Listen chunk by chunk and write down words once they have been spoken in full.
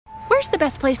the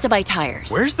best place to buy tires?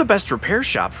 Where's the best repair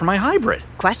shop for my hybrid?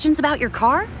 Questions about your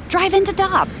car? Drive into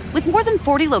Dobbs. With more than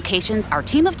 40 locations, our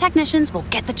team of technicians will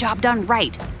get the job done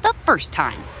right the first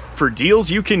time. For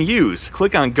deals you can use,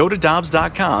 click on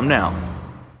GoToDobbs.com now.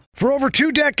 For over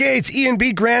 2 decades,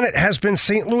 E&B Granite has been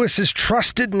St. Louis's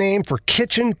trusted name for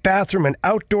kitchen, bathroom, and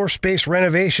outdoor space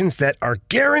renovations that are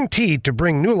guaranteed to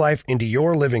bring new life into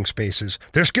your living spaces.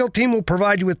 Their skilled team will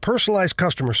provide you with personalized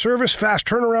customer service, fast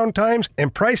turnaround times,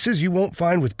 and prices you won't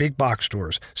find with big box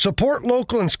stores. Support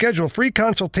local and schedule a free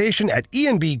consultation at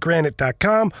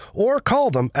enbgranite.com or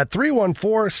call them at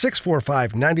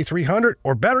 314-645-9300,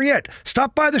 or better yet,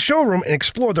 stop by the showroom and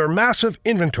explore their massive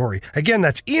inventory. Again,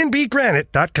 that's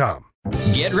enbgranite.com.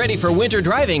 Get ready for winter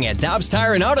driving at Dobbs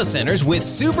Tire and Auto Centers with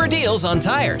super deals on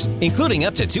tires, including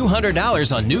up to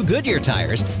 $200 on new Goodyear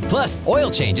tires, plus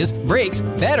oil changes, brakes,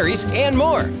 batteries, and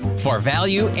more. For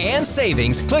value and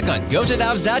savings, click on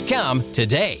GoToDobbs.com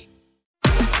today.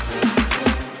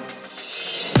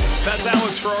 That's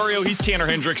Alex Ferrario. He's Tanner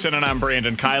Hendrickson, and I'm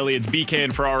Brandon Kiley. It's BK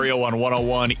and Ferrario on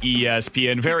 101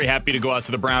 ESPN. Very happy to go out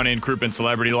to the Brown and Crouppen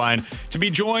Celebrity Line to be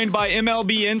joined by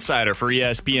MLB Insider for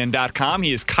ESPN.com.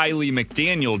 He is Kiley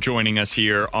McDaniel joining us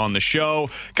here on the show.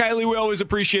 Kiley, we always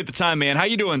appreciate the time, man. How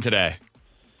you doing today?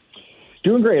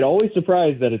 Doing great. Always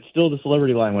surprised that it's still the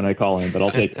Celebrity Line when I call in, but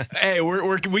I'll take it. Hey,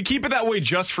 we keep it that way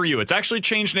just for you. It's actually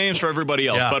changed names for everybody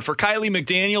else, but for Kiley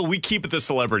McDaniel, we keep it the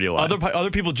Celebrity Line. Other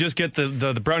people just get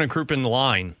the Brown and Crouppen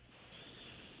line.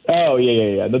 Oh,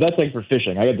 yeah. No, that's like for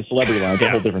fishing. I got the Celebrity Line. It's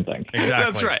a whole different thing. Exactly.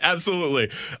 That's right. Absolutely.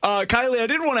 Kiley, I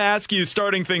did want to ask you,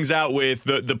 starting things out with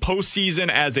the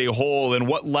postseason as a whole and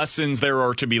what lessons there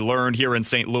are to be learned here in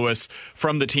St. Louis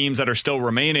from the teams that are still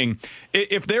remaining.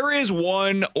 If there is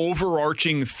one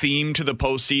overarching theme to the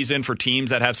postseason for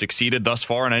teams that have succeeded thus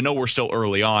far, and I know we're still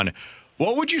early on,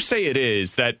 what would you say it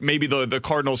is that maybe the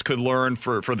Cardinals could learn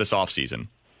for this offseason?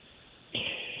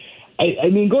 I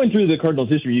mean, going through the Cardinals'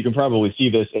 history, you can probably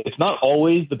see this. It's not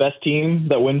always the best team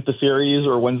that wins the series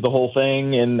or wins the whole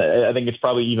thing, and I think it's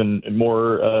probably even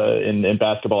more in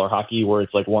basketball or hockey, where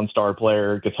it's like one star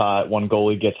player gets hot, one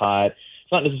goalie gets hot.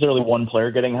 It's not necessarily one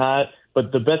player getting hot,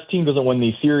 but the best team doesn't win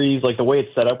these series. Like the way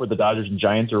it's set up, where the Dodgers and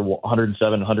Giants are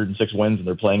 107, 106 wins, and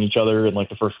they're playing each other in like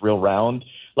the first real round.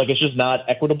 Like, it's just not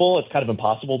equitable. It's kind of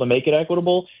impossible to make it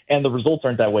equitable, and the results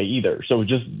aren't that way either. So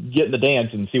just get in the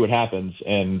dance and see what happens.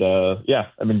 And, I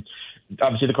mean,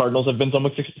 obviously the Cardinals have been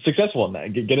somewhat successful in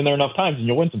that. Get in there enough times, and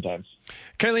you'll win sometimes.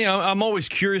 Kiley, I'm always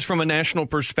curious from a national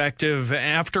perspective,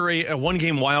 after a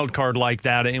one-game wild card like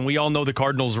that, and we all know the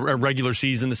Cardinals' regular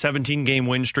season, the 17-game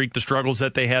win streak, the struggles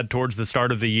that they had towards the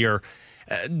start of the year.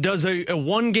 Does a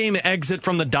one-game exit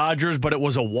from the Dodgers, but it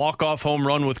was a walk-off home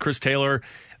run with Chris Taylor,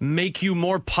 make you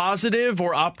more positive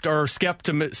or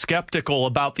skeptical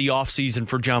about the offseason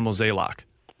for John Mozeliak?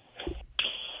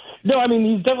 No, I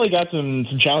mean, he's definitely got some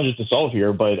challenges to solve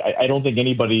here, but I don't think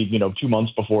anybody, 2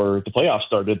 months before the playoffs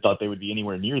started thought they would be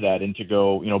anywhere near that. And to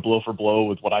go, blow for blow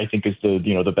with what I think is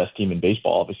the best team in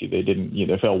baseball. Obviously, they didn't,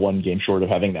 they fell one game short of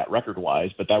having that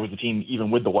record-wise, but that was the team, even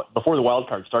with before the wild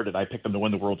card started, I picked them to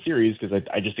win the World Series because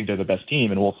I just think they're the best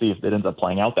team, and we'll see if it ends up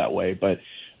playing out that way. But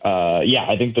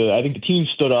I think the team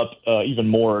stood up even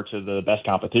more to the best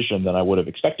competition than I would have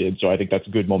expected. So I think that's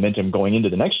good momentum going into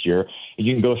the next year. And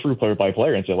you can go through player by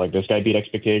player and say, like, this guy beat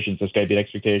expectations, this guy beat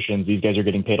expectations. These guys are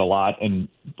getting paid a lot and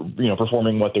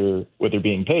performing what they're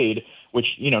being paid. Which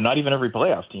not even every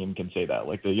playoff team can say that.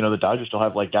 Like the Dodgers still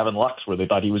have like Gavin Lux, where they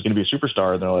thought he was going to be a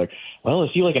superstar, and they're like, well,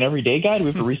 is he like an everyday guy? Do we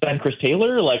have to re-sign Chris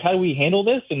Taylor? Like, how do we handle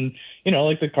this? And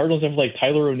like the Cardinals have like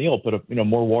Tyler O'Neill put up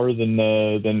more WAR than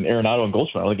Arenado and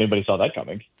Goldschmidt. I don't think anybody saw that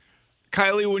coming.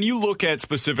 Kiley, when you look at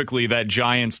specifically that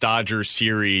Giants-Dodgers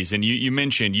series, and you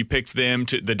mentioned you picked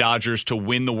the Dodgers to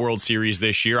win the World Series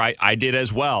this year, I did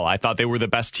as well. I thought they were the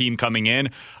best team coming in.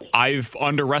 I've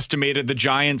underestimated the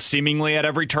Giants seemingly at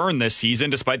every turn this season,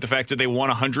 despite the fact that they won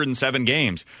 107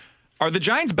 games. Are the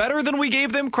Giants better than we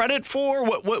gave them credit for?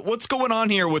 What's going on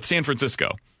here with San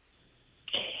Francisco?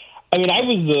 I mean, I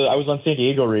was on San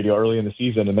Diego radio early in the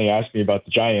season, and they asked me about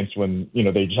the Giants when,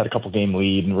 they just had a couple-game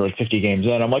lead and were like 50 games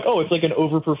in. I'm like, oh, it's like an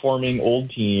overperforming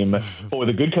old team, but with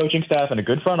a good coaching staff and a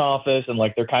good front office, and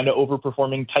like they're kind of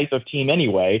overperforming type of team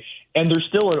anyway. And they're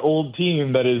still an old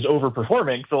team that is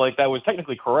overperforming, so like that was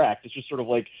technically correct. It's just sort of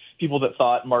like people that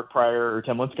thought Mark Pryor or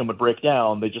Tim Lincecum would break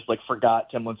down, they just like forgot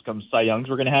Tim Lincecum's Cy Youngs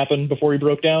were going to happen before he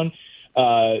broke down.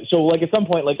 So like at some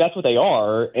point, like that's what they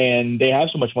are, and they have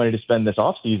so much money to spend this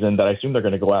offseason that I assume they're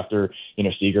going to go after,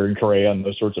 Seager and Correa and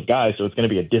those sorts of guys. So it's going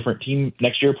to be a different team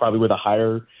next year, probably with a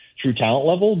higher true talent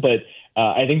level. But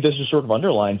I think this just sort of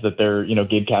underlines that they're,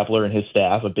 Gabe Kapler and his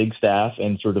staff, a big staff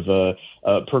and sort of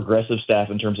a progressive staff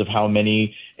in terms of how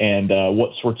many and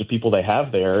what sorts of people they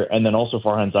have there. And then also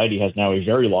Farhan Zaidi has now a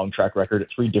very long track record at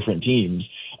 3 different teams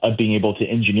of being able to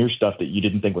engineer stuff that you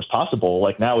didn't think was possible.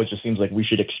 Like now it just seems like we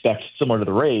should expect, similar to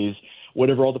the Rays,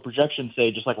 whatever all the projections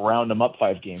say, just like round them up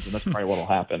 5 games, and that's probably what will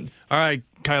happen. All right,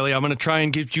 Kylie, I'm going to try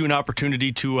and give you an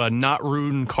opportunity to not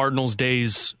ruin Cardinals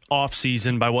Days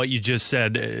offseason by what you just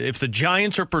said. If the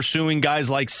Giants are pursuing guys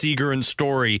like Seager and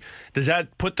Story, does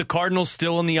that put the Cardinals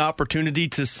still in the opportunity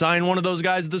to sign one of those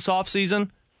guys this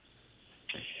offseason?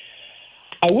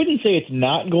 I wouldn't say it's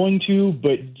not going to,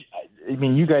 but I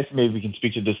mean, you guys maybe can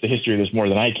speak to the history of this more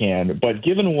than I can, but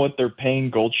given what they're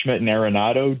paying Goldschmidt and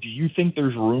Arenado, do you think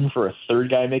there's room for a third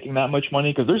guy making that much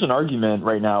money? Because there's an argument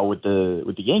right now with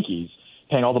the Yankees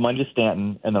paying all the money to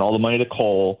Stanton and then all the money to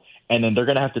Cole, and then they're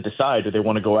going to have to decide, do they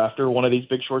want to go after one of these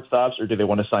big shortstops, or do they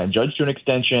want to sign Judge to an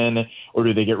extension, or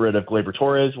do they get rid of Gleyber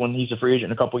Torres when he's a free agent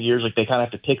in a couple of years? Like, they kind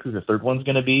of have to pick who the third one's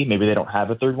going to be. Maybe they don't have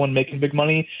a third one making big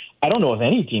money. I don't know if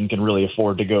any team can really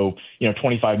afford to go,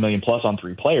 $25 million plus on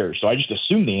 3 players. So I just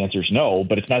assume the answer is no,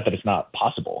 but it's not that it's not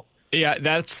possible. Yeah,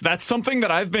 that's something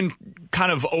that I've been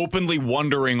kind of openly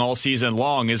wondering all season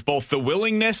long, is both the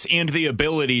willingness and the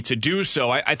ability to do so.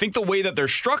 I think the way that they're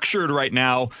structured right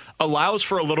now allows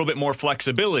for a little bit more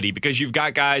flexibility, because you've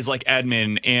got guys like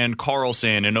Edman and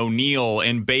Carlson and O'Neill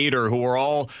and Bader who are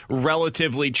all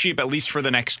relatively cheap, at least for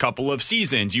the next couple of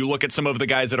seasons. You look at some of the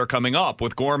guys that are coming up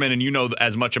with Gorman, and you know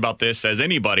as much about this as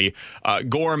anybody.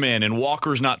 Gorman and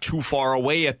Walker's not too far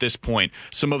away at this point.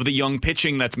 Some of the young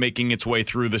pitching that's making its way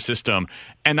through the system.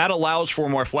 And that allows for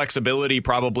more flexibility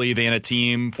probably than a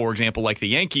team, for example, like the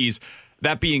Yankees.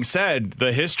 That being said,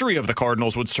 the history of the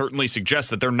Cardinals would certainly suggest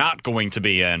that they're not going to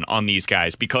be in on these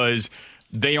guys, because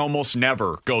they almost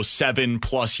never go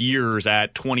 7+ years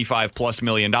at $25+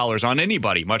 million on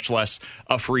anybody, much less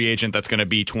a free agent that's going to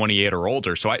be 28 or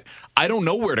older. So I don't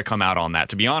know where to come out on that,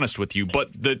 to be honest with you. But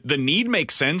the need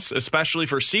makes sense, especially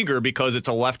for Seager, because it's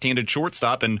a left-handed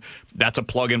shortstop, and that's a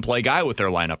plug-and-play guy with their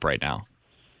lineup right now.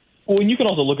 Well, and you can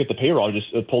also look at the payroll. I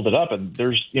just pulled it up, and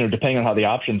there's, depending on how the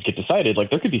options get decided, like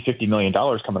there could be $50 million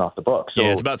coming off the books. So,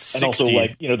 yeah, it's about 60. And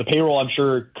also, the payroll, I'm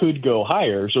sure, could go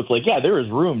higher. So it's like, yeah, there is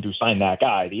room to sign that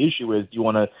guy. The issue is,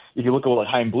 if you look at what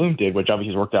Chaim Bloom did, which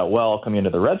obviously has worked out well coming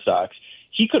into the Red Sox,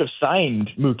 he could have signed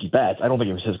Mookie Betts. I don't think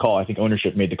it was his call. I think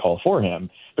ownership made the call for him.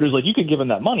 But it was like, you could give him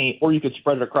that money, or you could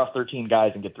spread it across 13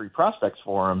 guys and get 3 prospects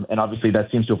for him. And obviously that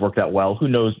seems to have worked out well. Who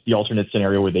knows the alternate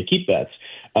scenario where they keep Betts.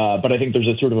 But I think there's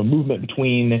a sort of a movement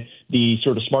between the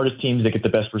sort of smartest teams that get the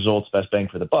best results, best bang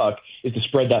for the buck, is to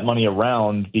spread that money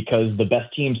around, because the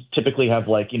best teams typically have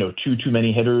 2 too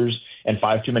many hitters and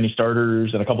 5 too many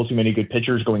starters and a couple too many good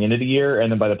pitchers going into the year.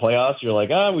 And then by the playoffs, you're like,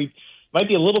 we might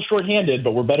be a little shorthanded,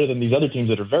 but we're better than these other teams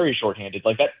that are very shorthanded.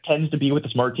 Like, that tends to be what the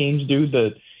smart teams do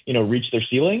that, reach their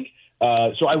ceiling.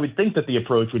 So I would think that the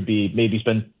approach would be maybe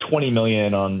spend $20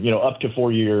 million on, up to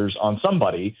 4 years on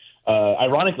somebody.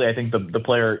 Ironically, I think the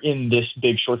player in this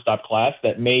big shortstop class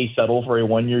that may settle for a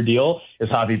 1-year deal is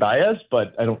Javi Baez,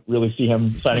 but I don't really see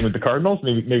him signing with the Cardinals.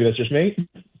 Maybe that's just me.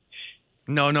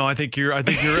 No, I think you're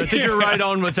right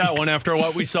on with that one after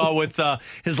what we saw with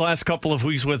his last couple of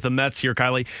weeks with the Mets here,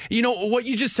 Kylie. What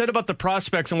you just said about the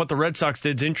prospects and what the Red Sox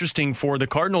did is interesting for the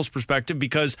Cardinals' perspective,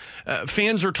 because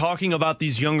fans are talking about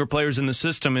these younger players in the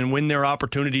system and when their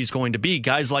opportunity is going to be.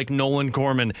 Guys like Nolan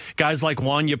Gorman, guys like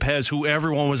Juan Yepez, who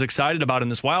everyone was excited about in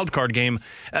this wild card game.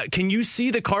 Can you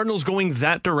see the Cardinals going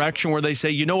that direction where they say,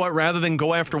 you know what, rather than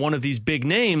go after one of these big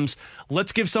names,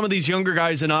 let's give some of these younger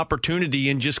guys an opportunity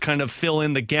and just kind of fill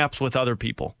in the gaps with other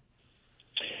people?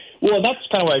 Well, that's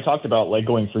kind of what I talked about, like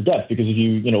going for depth, because if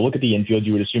you look at the infield,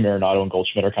 you would assume Arenado and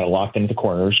Goldschmidt are kind of locked into the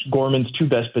corners. Gorman's 2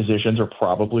 best positions are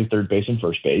probably third base and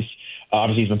first base.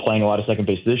 Obviously, he's been playing a lot of second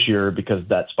base this year because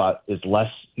that spot is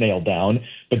less nailed down.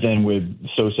 But then with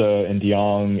Sosa and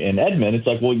DeYoung and Edman, it's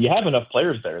like, well, you have enough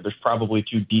players there. There's probably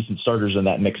 2 decent starters in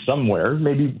that mix somewhere.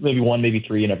 Maybe 1, maybe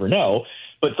 3, you never know.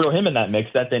 But throw him in that mix,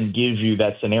 that then gives you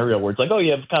that scenario where it's like, oh, you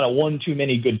have kind of 1 too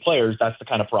many good players. That's the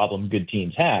kind of problem good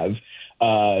teams have.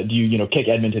 Do you kick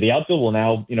Edman to the outfield? Well,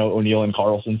 now, O'Neill and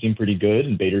Carlson seem pretty good,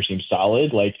 and Bader seems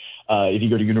solid. Like, if you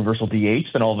go to universal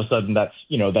DH, then all of a sudden that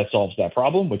solves that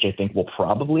problem, which I think will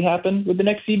probably happen with the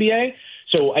next CBA.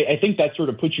 So I think that sort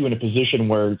of puts you in a position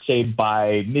where, say,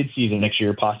 by midseason next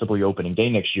year, possibly opening day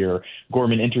next year,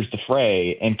 Gorman enters the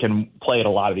fray and can play at a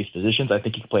lot of these positions. I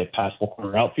think he can play at passable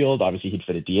corner outfield. Obviously, he'd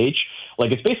fit at DH.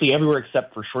 Like, it's basically everywhere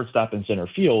except for shortstop and center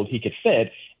field he could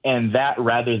fit. And that,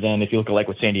 rather than, if you look at like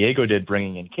what San Diego did,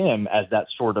 bringing in Kim as that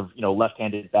sort of,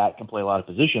 left-handed bat, can play a lot of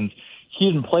positions, he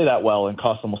didn't play that well and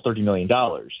cost almost $30 million.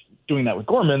 Doing that with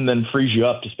Gorman then frees you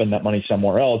up to spend that money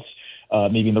somewhere else.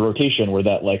 Maybe in the rotation where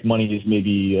that money is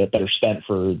maybe better spent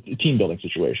for a team building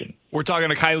situation. We're talking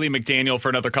to Kiley McDaniel for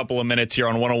another couple of minutes here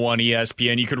on 101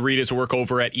 ESPN. You can read his work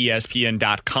over at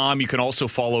ESPN.com. You can also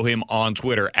follow him on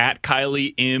Twitter at KileyMCD.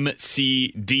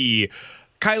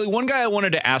 Kiley, one guy I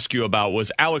wanted to ask you about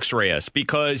was Alex Reyes,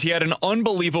 because he had an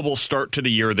unbelievable start to the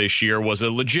year this year, was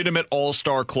a legitimate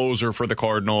all-star closer for the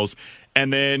Cardinals,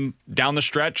 and then down the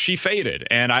stretch, he faded.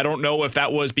 And I don't know if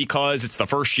that was because it's the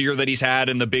first year that he's had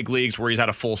in the big leagues where he's had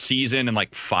a full season in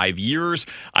 5 years.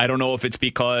 I don't know if it's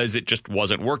because it just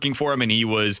wasn't working for him and he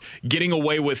was getting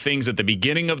away with things at the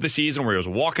beginning of the season where he was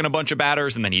walking a bunch of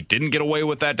batters and then he didn't get away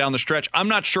with that down the stretch. I'm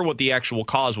not sure what the actual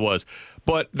cause was,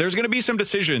 but there's going to be some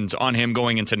decisions on him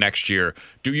going into next year.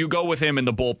 Do you go with him in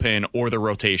the bullpen or the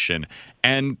rotation?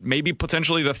 And maybe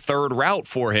potentially the third route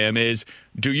for him is,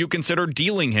 do you consider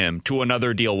dealing him to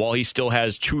another deal while he still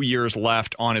has 2 years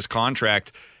left on his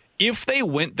contract? If they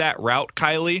went that route,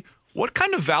 Kiley, what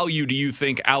kind of value do you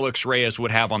think Alex Reyes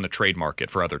would have on the trade market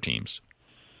for other teams?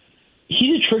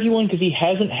 He's a tricky one because he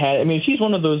hasn't had, if he's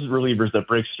one of those relievers that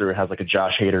breaks through and has a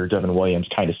Josh Hader, Devin Williams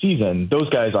kind of season, those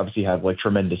guys obviously have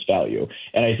tremendous value.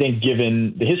 And I think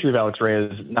given the history of Alex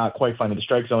Reyes, not quite finding the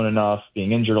strike zone enough,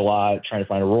 being injured a lot, trying to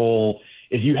find a role,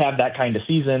 if you have that kind of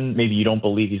season, maybe you don't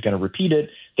believe he's going to repeat it,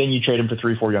 then you trade him for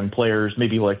 3-4 young players,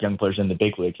 maybe young players in the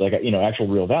big leagues, actual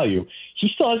real value. He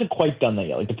still hasn't quite done that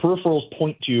yet. The peripherals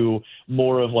point to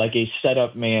more of a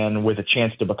setup man with a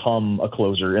chance to become a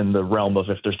closer in the realm of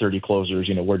if there's 30 closers,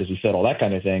 where does he sit, all that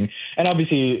kind of thing. And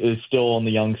obviously is still on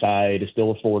the young side, is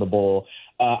still affordable.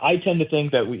 I tend to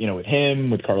think that, with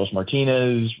him, with Carlos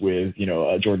Martinez, with,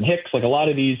 Jordan Hicks, a lot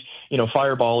of these,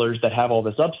 fireballers that have all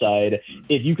this upside,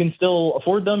 if you can still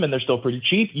afford them and they're still pretty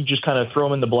cheap, you just kind of throw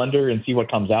them in the blender and see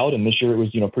what comes out. And this year it was,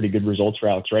 pretty good results for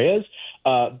Alex Reyes.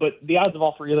 But the odds of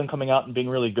all three of them coming out and being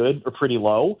really good are pretty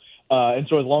low. And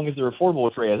so as long as they're affordable,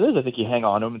 which Reyes is, I think you hang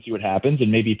on to him and see what happens,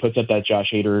 and maybe he puts up that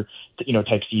Josh Hader,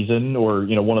 type season, or,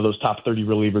 one of those top 30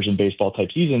 relievers in baseball type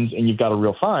seasons, and you've got a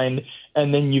real find,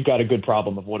 and then you've got a good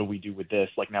problem of what do we do with this?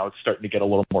 Now it's starting to get a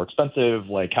little more expensive.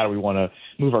 How do we want to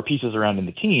move our pieces around in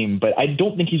the team? But I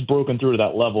don't think he's broken through to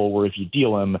that level where if you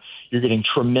deal him, you're getting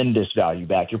tremendous value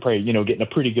back. You're probably, getting a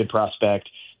pretty good prospect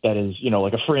that is,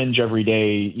 a fringe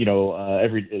everyday,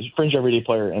 fringe everyday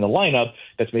player in the lineup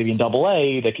that's maybe in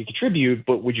Double-A that could contribute,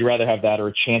 but would you rather have that or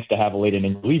a chance to have a late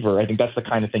inning reliever? I think that's the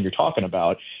kind of thing you're talking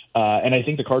about. And I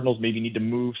think the Cardinals maybe need to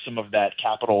move some of that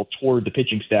capital toward the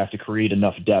pitching staff to create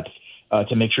enough depth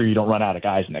to make sure you don't run out of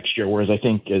guys next year. Whereas I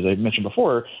think, as I mentioned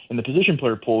before, in the position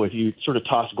player pool, if you sort of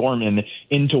toss Gorman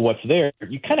into what's there,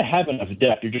 you kind of have enough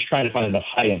depth. You're just trying to find enough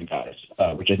high-end guys,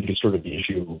 which I think is sort of the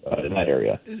issue in that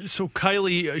area. So,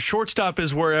 Kiley, shortstop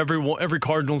is where every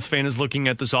Cardinals fan is looking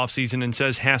at this offseason and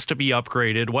says has to be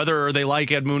upgraded, whether they like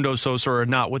Edmundo Sosa or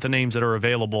not with the names that are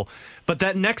available. But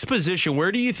that next position,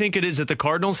 where do you think it is that the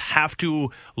Cardinals have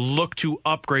to look to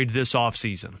upgrade this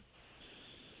offseason?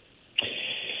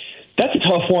 That's a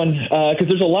tough one because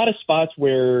there's a lot of spots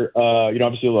where,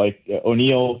 obviously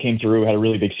O'Neill came through, had a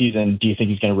really big season. Do you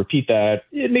think he's going to repeat that?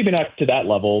 Maybe not to that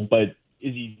level, but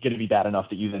is he going to be bad enough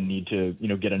that you then need to,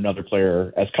 get another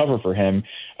player as cover for him?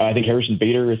 I think Harrison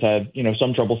Bader has had,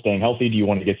 some trouble staying healthy. Do you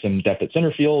want to get some depth at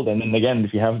center field? And then again,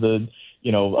 if you have the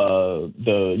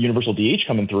universal DH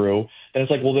coming through, then it's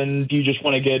then do you just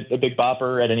want to get a big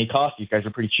bopper at any cost? These guys are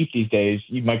pretty cheap these days.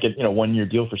 You might get, 1 year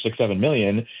deal for $6-7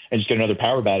 million and just get another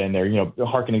power bat in there,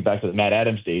 harkening back to the Matt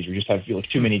Adams days. We just have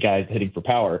too many guys hitting for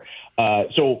power.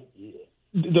 So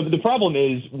the problem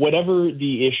is whatever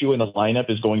the issue in the lineup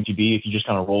is going to be, if you just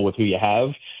kind of roll with who you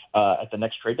have at the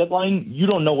next trade deadline, you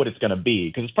don't know what it's going to be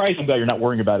because it's probably some guy you're not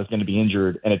worrying about is going to be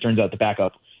injured, and it turns out the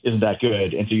backup isn't that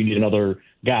good, and so you need another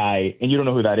guy, and you don't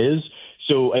know who that is.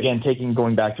 So again,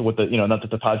 going back to what not that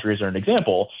the Padres are an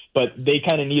example, but they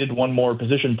kind of needed one more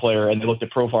position player, and they looked at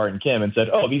Profar and Kim and said,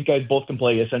 oh, these guys both can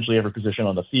play essentially every position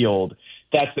on the field.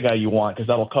 That's the guy you want because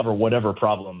that'll cover whatever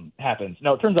problem happens.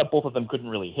 Now, it turns out both of them couldn't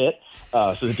really hit,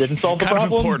 so it didn't solve the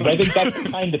problem. But I think that's the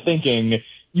kind of thinking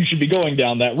you should be going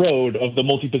down that road of the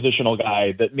multi-positional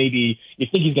guy that maybe you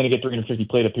think he's going to get 350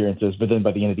 plate appearances, but then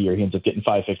by the end of the year he ends up getting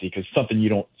 550 because something you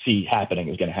don't see happening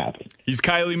is going to happen. He's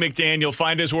Kiley McDaniel.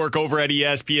 Find his work over at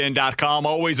ESPN.com.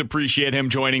 Always appreciate him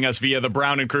joining us via the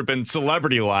Brown and Crouppen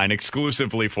Celebrity Line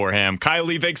exclusively for him.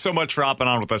 Kiley, thanks so much for hopping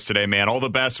on with us today, man. All the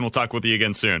best, and we'll talk with you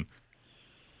again soon.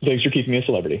 Thanks for keeping me a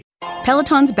celebrity.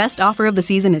 Peloton's best offer of the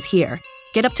season is here.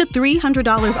 Get up to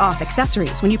 $300 off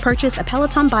accessories when you purchase a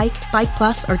Peloton bike, Bike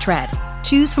Plus, or Tread.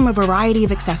 Choose from a variety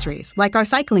of accessories like our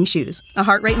cycling shoes, a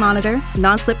heart rate monitor,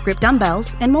 non-slip grip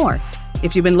dumbbells, and more.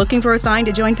 If you've been looking for a sign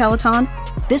to join Peloton,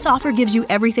 this offer gives you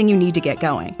everything you need to get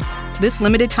going. This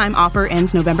limited time offer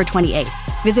ends November 28th.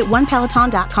 Visit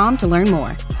onepeloton.com to learn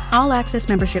more. All access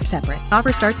membership separate.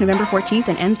 Offer starts November 14th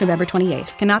and ends November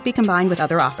 28th. Cannot be combined with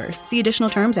other offers. See additional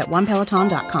terms at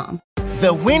onepeloton.com.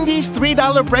 The Wendy's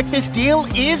 $3 breakfast deal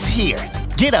is here.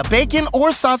 Get a bacon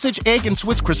or sausage, egg, and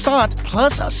Swiss croissant,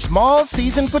 plus a small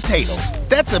seasoned potatoes.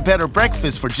 That's a better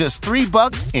breakfast for just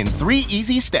 $3 in 3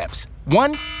 easy steps.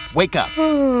 1, wake up.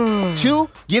 2,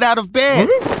 get out of bed.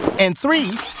 And 3,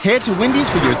 head to Wendy's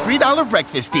for your $3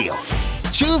 breakfast deal.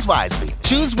 Choose wisely.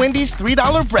 Choose Wendy's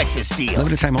 $3 breakfast deal.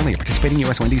 Limited time only. Participating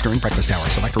U.S. Wendy's during breakfast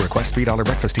hours. Select a request $3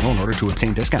 breakfast deal in order to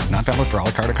obtain discount. Not valid for a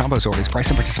la carte or combos orders. Price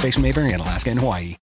and participation may vary in Alaska and Hawaii.